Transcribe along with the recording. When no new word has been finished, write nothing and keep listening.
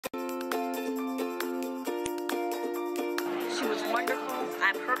wonderful.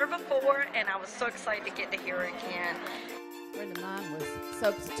 I've heard her before, and I was so excited to get to hear her again. A friend of mine was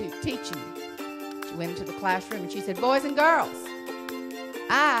substitute teaching. She went into the classroom and she said, "Boys and girls,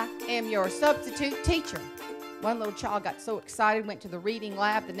 I am your substitute teacher." One little child got so excited, went to the reading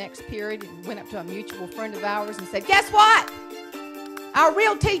lab the next period and went up to a mutual friend of ours and said, "Guess what? Our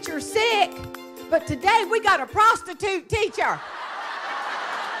real teacher's sick, but today we got a prostitute teacher."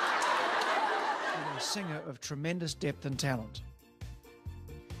 A singer of tremendous depth and talent.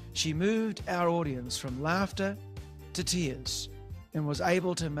 She moved our audience from laughter to tears and was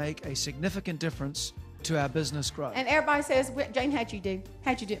able to make a significant difference to our business growth. And everybody says, "Jane, how'd you do?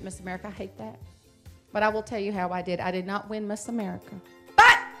 How'd you do at Miss America?" I hate that. But I will tell you how I did. I did not win Miss America,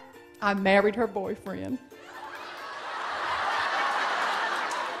 but I married her boyfriend.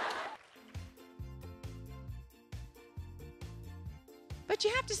 But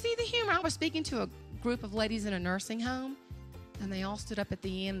you have to see the humor. I was speaking to a group of ladies in a nursing home, and they all stood up at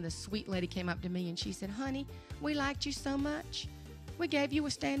the end. The sweet lady came up to me and she said, "Honey, we liked you so much. We gave you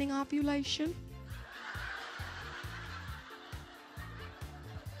a standing ovulation."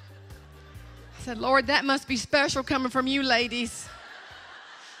 I said, "Lord, that must be special coming from you ladies."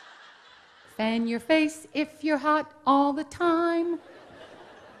 Fan your face if you're hot all the time,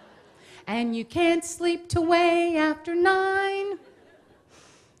 and you can't sleep till way after 9.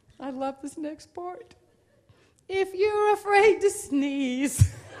 I love this next part. If you're afraid to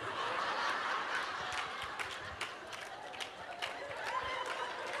sneeze.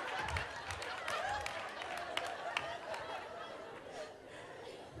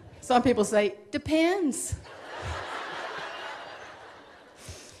 Some people say, "Depends."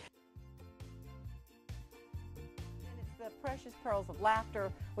 And it's the Precious Pearls of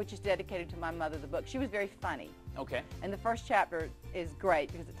Laughter, which is dedicated to my mother, the book. She was very funny. Okay. And the first chapter is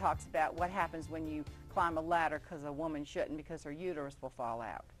great because it talks about what happens when you climb a ladder because a woman shouldn't, because her uterus will fall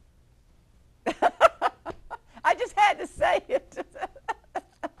out. I just had to say it.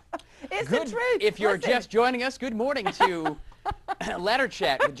 It's Good. the truth. If you're Listen. just joining us, good morning to Letter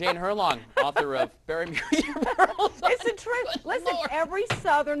Chat with Jane Herlong, author of Bury Me With Your Pearls. It's the truth. Good Listen, Lord. every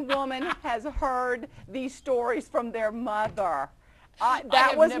Southern woman has heard these stories from their mother. I That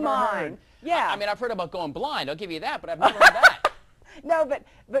have was never mine. heard. Yeah. I mean, I've heard about going blind. I'll give you that, but I've never heard that. No,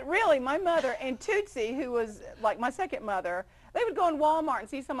 but really, my mother and Tootsie, who was like my second mother, they would go in Walmart and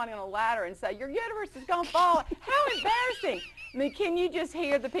see somebody on a ladder and say, "Your uterus is going to fall." How embarrassing. I mean, can you just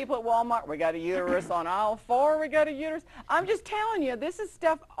hear the people at Walmart? "We got a uterus on aisle 4. We got a uterus." I'm just telling you, this is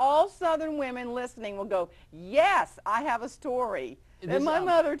stuff all Southern women listening will go, "Yes, I have a story that my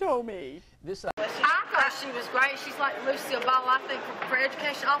mother told me." This, I thought she was great. She's like Lucille Ball, I think, for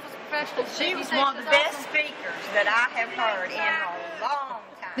Education Office Professional. She was one of the best speakers that I have heard in a long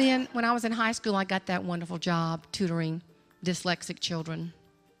time. Then when I was in high school, I got that wonderful job tutoring dyslexic children.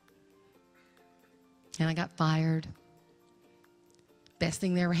 And I got fired. Best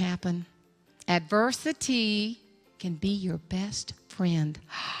thing that ever happened. Adversity can be your best friend.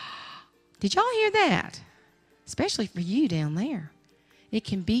 Did y'all hear that? Especially for you down there. It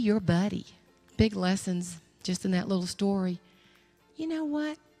can be your buddy. Big lessons just in that little story. You know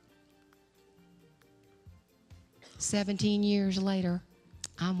what? 17 years later,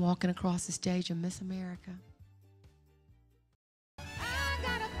 I'm walking across the stage of Miss America.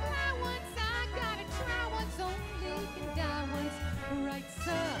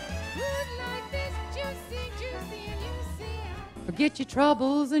 Forget your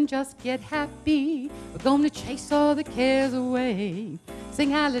troubles and just get happy. We're gonna chase all the cares away. Sing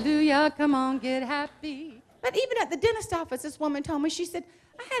hallelujah, come on, get happy. But even at the dentist office, this woman told me, she said,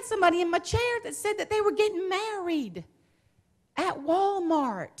 "I had somebody in my chair that said that they were getting married at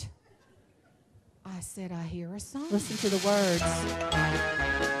Walmart." I said, "I hear a song." Listen to the words.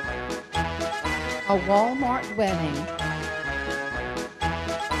 A Walmart wedding.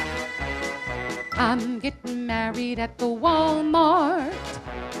 I'm getting married at the Walmart.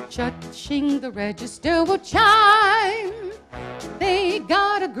 Cha-ching, the register will chime. They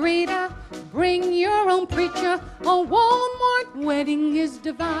got a greeter, bring your own preacher. A Walmart wedding is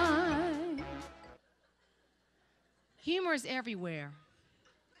divine. Humor is everywhere.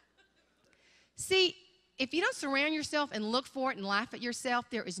 See, if you don't surround yourself and look for it and laugh at yourself,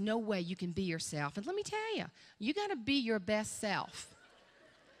 there is no way you can be yourself. And let me tell you, you got to be your best self.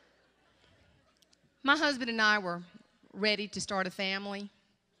 My husband and I were ready to start a family,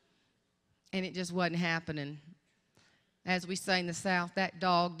 and it just wasn't happening. As we say in the South, that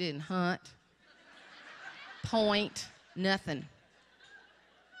dog didn't hunt, point, nothing.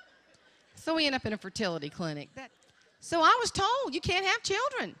 So we ended up in a fertility clinic. So I was told, you can't have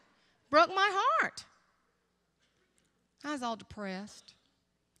children. Broke my heart. I was all depressed.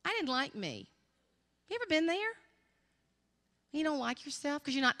 I didn't like me. You ever been there? You don't like yourself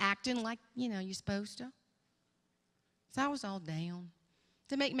because you're not acting like, you're supposed to. So I was all down.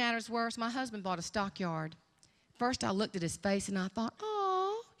 To make matters worse, my husband bought a stockyard. First, I looked at his face and I thought,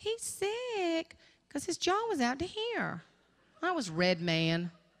 oh, he's sick, because his jaw was out to here. I was red,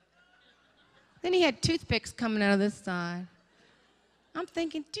 man. Then he had toothpicks coming out of this side. I'm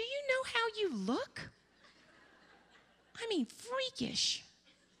thinking, do you know how you look? I mean, freakish.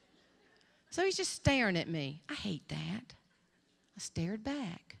 So he's just staring at me. I hate that. I stared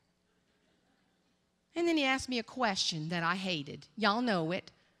back. And then he asked me a question that I hated. Y'all know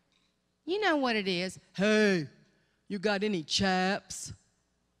it. You know what it is. Hey, you got any chaps?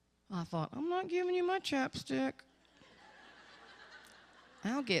 I thought, I'm not giving you my chapstick.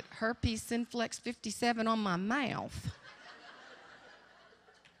 I'll get herpes simplex 57 on my mouth.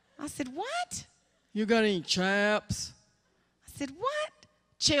 I said, what? You got any chaps? I said, what?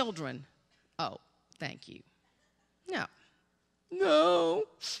 Children. Oh, thank you. No. No.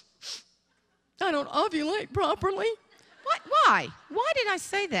 I don't ovulate properly. What? Why? Why did I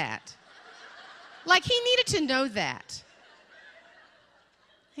say that? Like he needed to know that.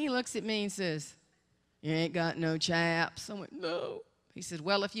 He looks at me and says, you ain't got no chaps. I went, no. He said,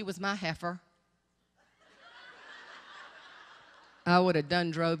 well, if you was my heifer, I would have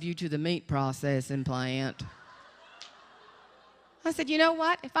done drove you to the meat processing plant. I said, you know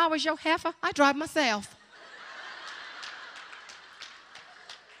what? If I was your heifer, I'd drive myself.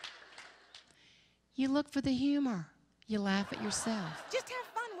 You look for the humor. You laugh at yourself. Just have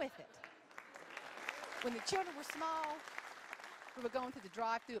fun with it. When the children were small, we were going through the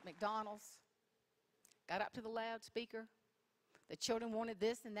drive-thru at McDonald's. Got up to the loudspeaker. The children wanted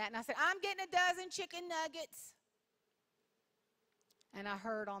this and that. And I said, I'm getting a dozen chicken nuggets. And I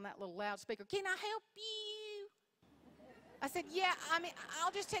heard on that little loudspeaker, can I help you? I said, yeah,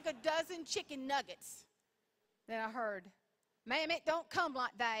 I'll just take a dozen chicken nuggets. Then I heard, ma'am, it don't come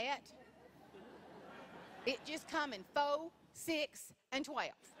like that. It just come in 4, 6, and 12.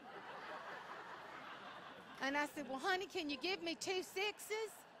 And I said, well, honey, can you give me 2 6s?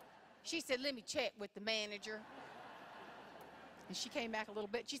 She said, let me check with the manager. And she came back a little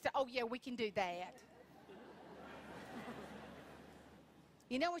bit. She said, oh, yeah, we can do that.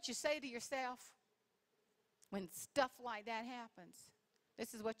 You know what you say to yourself when stuff like that happens?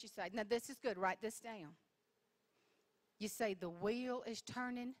 This is what you say. Now, this is good. Write this down. You say, the wheel is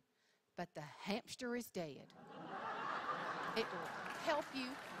turning, but the hamster is dead. It will help you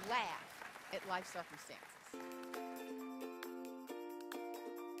laugh at life circumstances.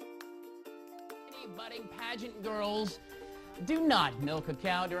 Any budding pageant girls do not milk a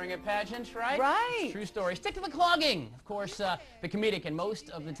cow during a pageant, right? Right. It's true story. Stick to the clogging. Of course, the comedic and most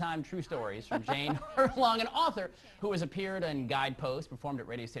of the time true stories from Jane Herlong, an author who has appeared in Guidepost, performed at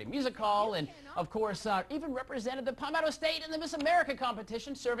Radio City Music Hall, and of course even represented the Palmetto State in the Miss America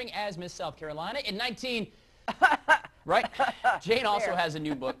competition, serving as Miss South Carolina in 19... Right? Jane also has a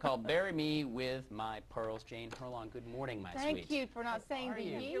new book called Bury Me With My Pearls. Jane Herlong, good morning, my sweet. Thank you for not saying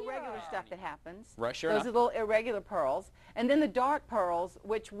the irregular stuff that happens. Right, sure Those enough. are little irregular pearls. And then the dark pearls,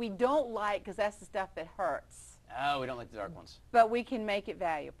 which we don't like because that's the stuff that hurts. Oh, we don't like the dark ones. But we can make it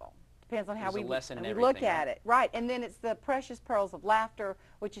valuable. Depends on how There's a lesson in we everything, look at it. Right. And then it's the Precious Pearls of Laughter,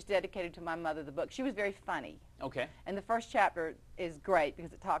 which is dedicated to my mother, the book. She was very funny. Okay. And the first chapter is great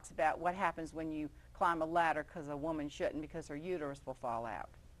because it talks about what happens when you climb a ladder because a woman shouldn't, because her uterus will fall out.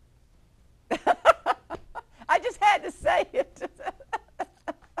 I just had to say it.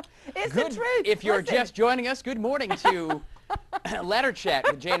 It's the truth. If you're just joining us, good morning to Ladder Chat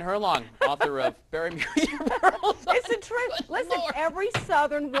with Jane Herlong, author of Bury Me With Your Pearls. It's the truth. Listen, every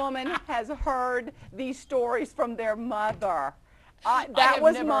Southern woman has heard these stories from their mother. That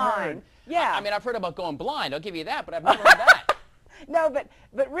was mine. Yeah. I mean, I've heard about going blind. I'll give you that, but I've never heard that. No, but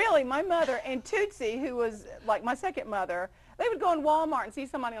really, my mother and Tootsie, who was like my second mother, they would go in Walmart and see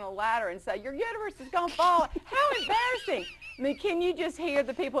somebody on a ladder and say, your uterus is going to fall. How embarrassing. I mean, can you just hear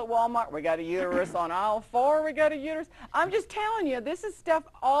the people at Walmart, we got a uterus on aisle 4, we got a uterus. I'm just telling you, this is stuff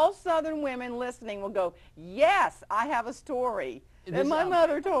all Southern women listening will go, yes, I have a story that my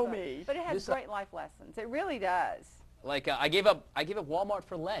mother told me. But it has great life lessons. It really does. Like I gave up Walmart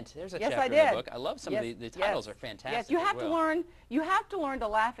for Lent. There's a chapter in the book. I love some of the titles are fantastic. Yes, you have to learn. You have to learn to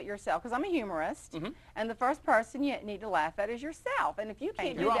laugh at yourself, because I'm a humorist, and the first person you need to laugh at is yourself. And if you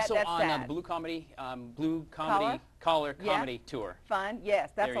can't do that, that's sad. You're also on Blue Collar Comedy Tour. Fun,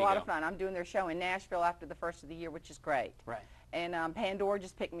 yes, that's a lot of fun. I'm doing their show in Nashville after the first of the year, which is great. Right. And Pandora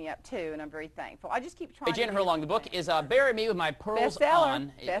just picked me up too, and I'm very thankful. I just keep trying. Hey, Jane Herlong, the book is Bury Me with My Pearls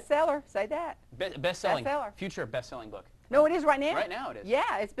On. Bestseller, say that. Best-selling. Bestseller. Future best-selling book. No, it is right now. Right now it is.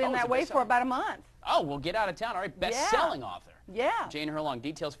 Yeah, it's been that way for about a month. Oh, well, get out of town. All right, best-selling author. Yeah. Jane Herlong,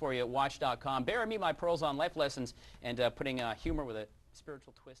 details for you at watch.com. Bury Me, My Pearls On, life lessons, and putting humor with a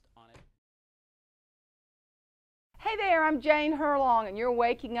spiritual twist on it. Hey there, I'm Jane Herlong, and you're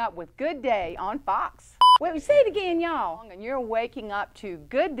waking up with Good Day on Fox. Wait, say it again, y'all. And you're waking up to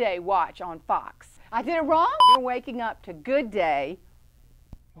Good Day Watch on Fox. I did it wrong? You're waking up to Good Day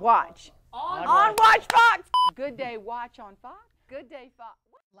Watch. On Watch Fox. Good Day Watch on Fox. Good Day Fox.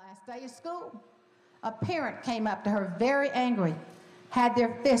 Last day of school, a parent came up to her very angry, had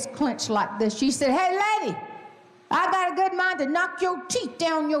their fist clenched like this. She said, "Hey, lady, I got a good mind to knock your teeth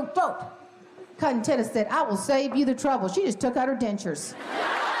down your throat." Cousin Tita said, "I will save you the trouble." She just took out her dentures.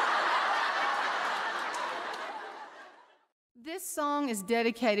 This song is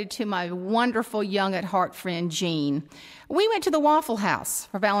dedicated to my wonderful young at heart friend, Jean. We went to the Waffle House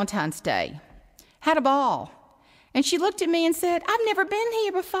for Valentine's Day, had a ball, and she looked at me and said, "I've never been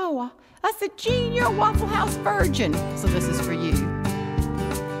here before." I said, "Jean, you're a Waffle House virgin, so this is for you."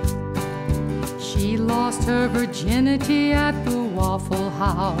 She lost her virginity at the Waffle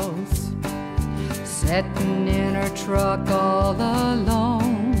House, sitting in her truck all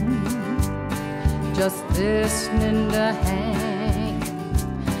alone, just listening to Hank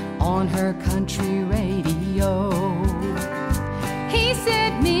on her country radio. He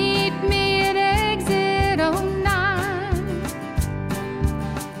said, "Meet me at exit 09.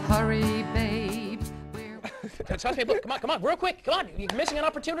 Hurry, babe." Toss me a book. Come on, real quick. Come on, you're missing an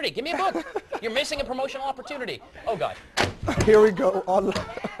opportunity. Give me a book. You're missing a promotional opportunity. Oh, God. Here we go.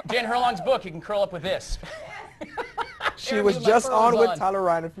 Jane Herlong's book, you can curl up with this. She was just on with Tyler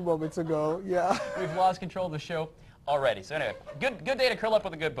Ryan a few moments ago. Yeah. We've lost control of the show already. So anyway, good day to curl up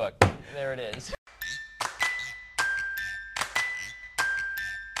with a good book. There it is.